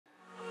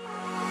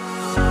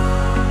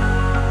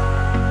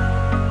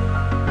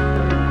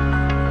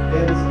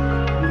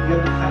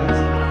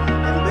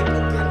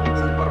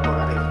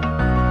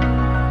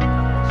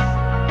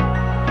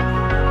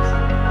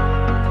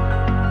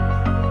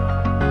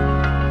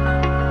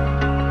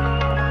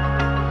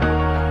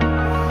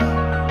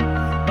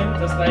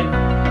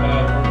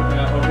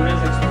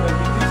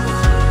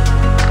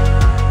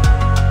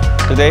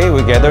Today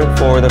we gathered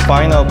for the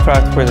final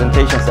craft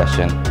presentation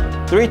session.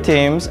 3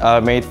 teams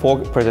made 4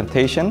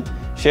 presentations,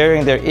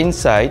 sharing their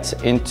insights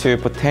into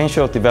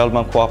potential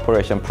development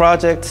cooperation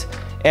projects,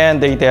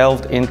 and they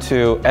delved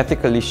into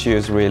ethical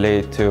issues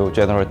related to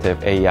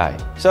generative AI.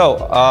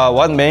 So,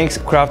 what makes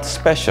craft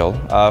special?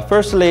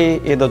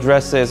 Firstly, it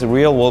addresses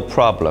real-world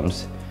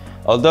problems.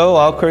 Although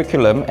our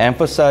curriculum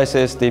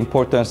emphasizes the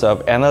importance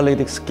of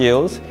analytic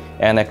skills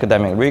and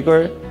academic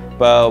rigor,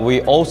 but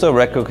we also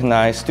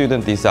recognize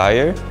student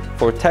desire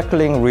for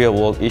tackling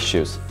real-world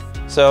issues.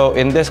 So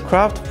in this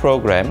craft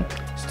program,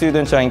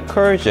 students are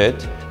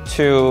encouraged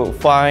to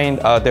find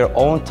their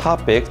own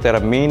topics that are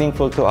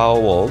meaningful to our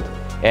world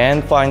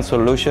and find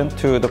solutions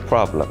to the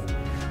problem.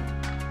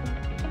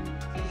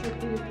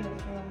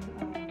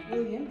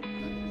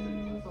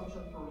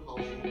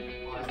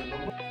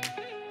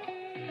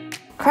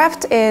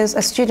 CRAFT is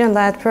a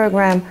student-led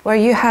program where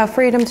you have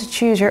freedom to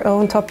choose your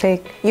own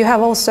topic. You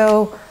have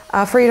also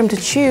freedom to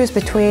choose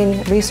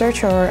between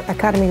research or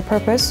academic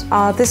purpose.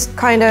 This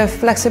kind of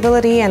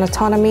flexibility and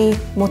autonomy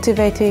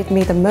motivated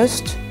me the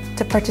most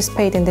to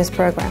participate in this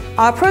program.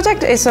 Our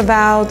project is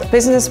about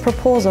business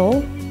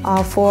proposal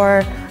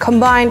for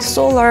combined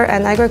solar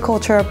and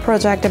agriculture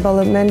project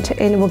development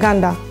in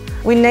Uganda.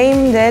 We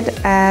named it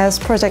as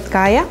Project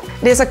Gaia.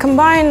 It is a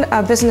combined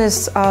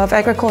business of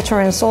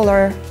agriculture and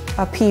solar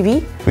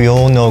PV. We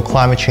all know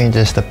climate change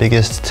is the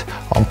biggest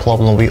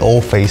problem we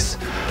all face,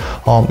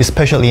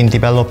 especially in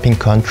developing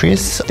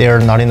countries. There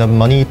are not enough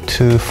money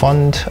to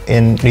fund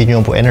in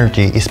renewable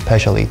energy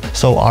especially.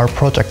 So our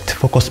project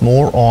focuses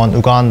more on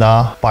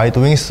Uganda. By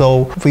doing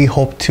so, we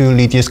hope to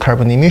reduce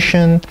carbon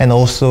emission and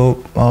also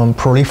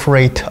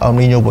proliferate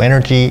renewable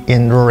energy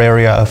in rural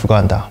area of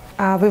Uganda.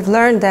 We've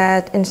learned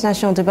that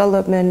international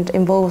development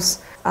involves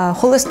a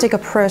holistic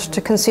approach to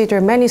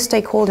consider many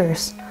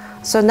stakeholders.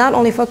 So not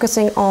only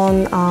focusing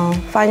on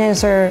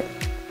financial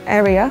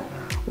area,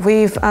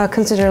 we've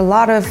considered a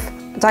lot of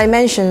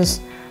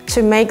dimensions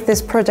to make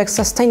this project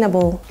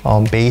sustainable.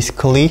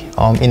 Basically,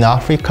 in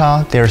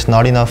Africa, there's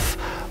not enough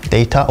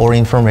data or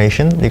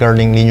information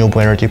regarding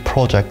renewable energy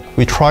project.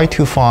 We try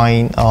to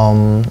find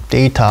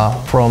data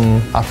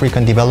from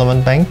African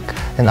Development Bank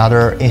and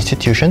other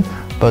institutions,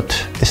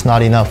 but it's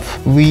not enough.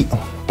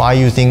 By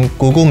using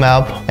Google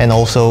Map and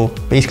also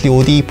basically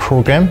ODE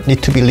program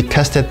need to be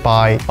requested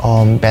by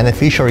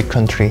beneficiary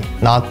country,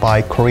 not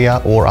by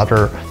Korea or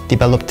other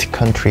developed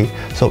country.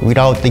 So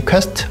without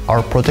request,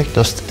 our project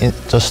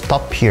just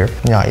stop here.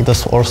 Yeah, it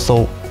is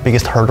also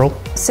biggest hurdle.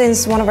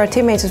 Since one of our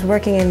teammates is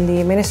working in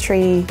the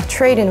Ministry of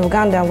Trade in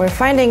Uganda, we're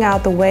finding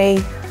out the way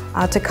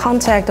to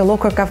contact the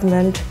local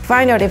government,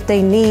 find out if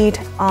they need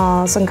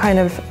some kind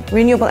of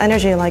renewable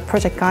energy like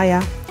Project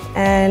Gaia.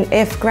 And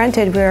if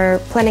granted, we're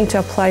planning to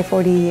apply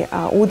for the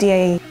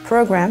ODA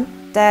program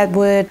that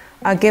would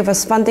give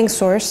us funding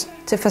source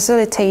to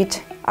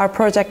facilitate our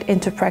project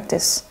into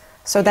practice.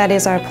 So that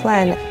is our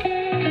plan.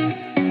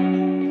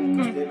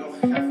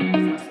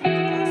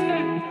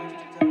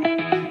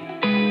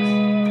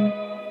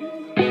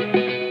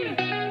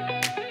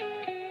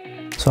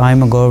 So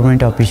I'm a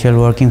government official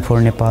working for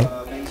Nepal,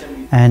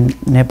 and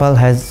Nepal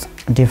has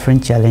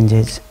different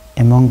challenges.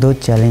 Among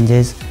those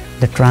challenges,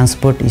 the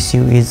transport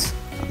issue is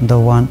the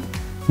one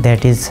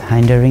that is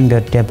hindering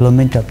the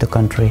development of the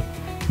country.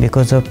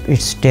 Because of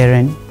its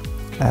terrain,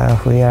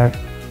 we are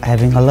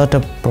having a lot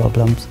of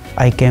problems.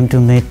 I came to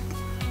meet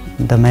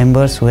the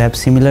members who have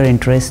similar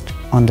interest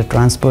on the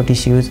transport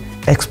issues,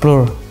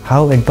 explore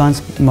how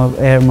advanced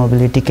air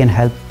mobility can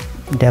help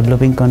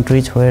developing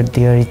countries where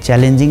there is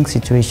challenging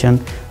situation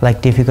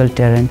like difficult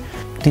terrain.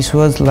 This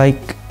was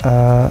like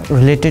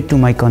related to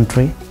my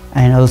country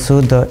and also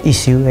the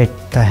issue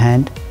at the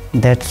hand.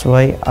 That's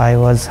why I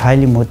was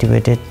highly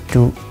motivated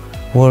to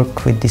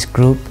work with this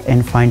group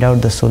and find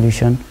out the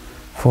solution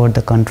for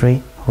the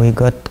country. We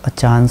got a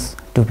chance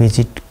to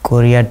visit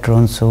Korea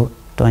Drone Show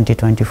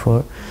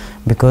 2024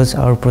 because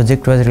our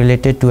project was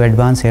related to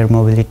advanced air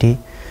mobility.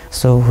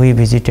 So we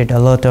visited a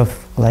lot of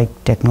like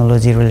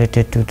technology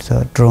related to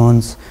the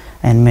drones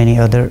and many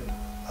other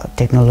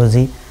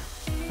technology,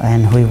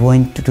 and we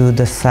went to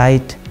the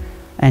site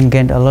and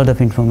gained a lot of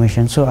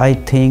information. So I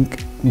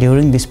think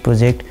during this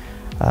project,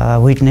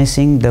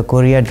 witnessing the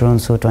Korea Drone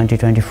Show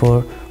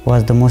 2024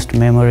 was the most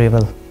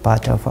memorable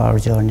part of our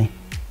journey.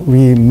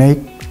 We make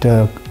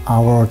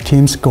our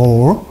team's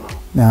goal.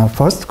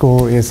 First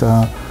goal is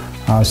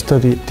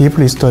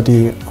deeply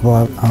study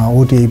about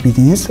ODA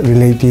business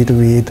related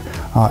with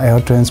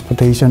air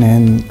transportation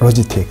and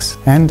logistics.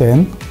 And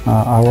then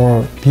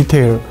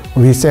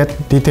we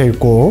set detailed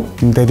goal,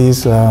 that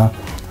is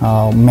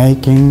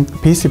making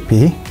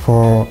PCP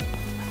for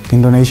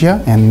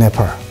Indonesia and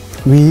Nepal.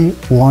 We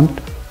want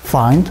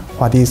find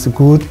what is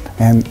good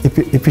and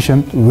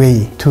efficient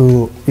way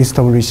to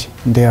establish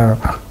their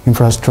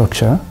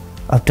infrastructure.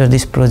 After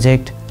this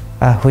project,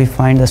 we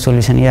find a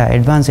solution. Yeah,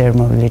 advanced air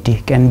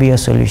mobility can be a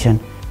solution.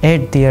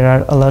 Yet there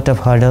are a lot of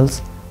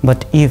hurdles,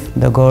 but if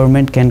the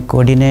government can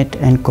coordinate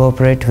and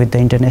cooperate with the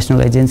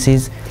international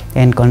agencies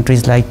and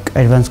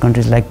advanced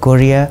countries like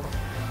Korea,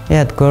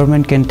 yeah, the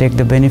government can take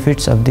the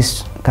benefits of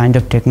this kind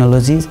of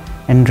technologies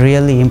and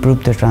really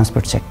improve the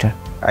transport sector.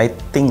 I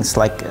think it's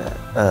like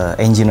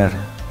engineer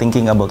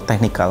thinking about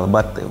technical,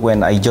 but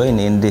when I join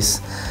in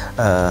this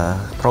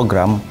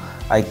program,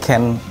 I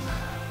can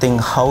think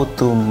how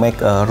to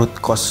make a root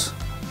cause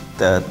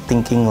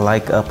thinking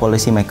like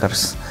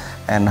policymakers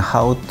and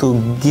how to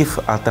give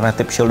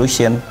alternative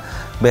solution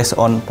based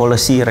on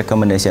policy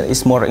recommendation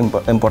is more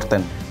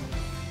important.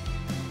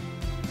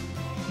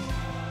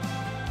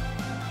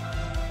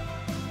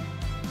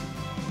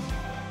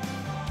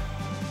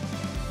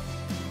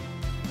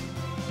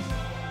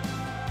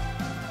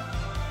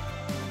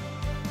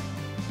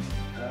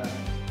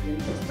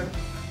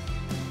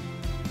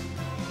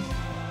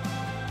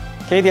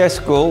 KDI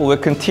School will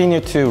continue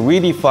to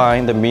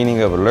redefine the meaning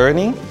of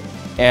learning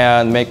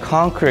and make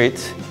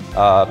concrete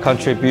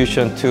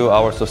contribution to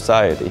our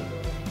society.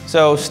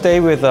 So stay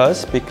with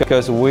us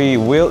because we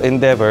will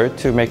endeavor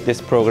to make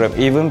this program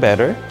even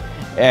better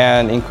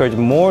and encourage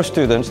more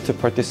students to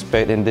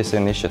participate in this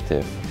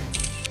initiative.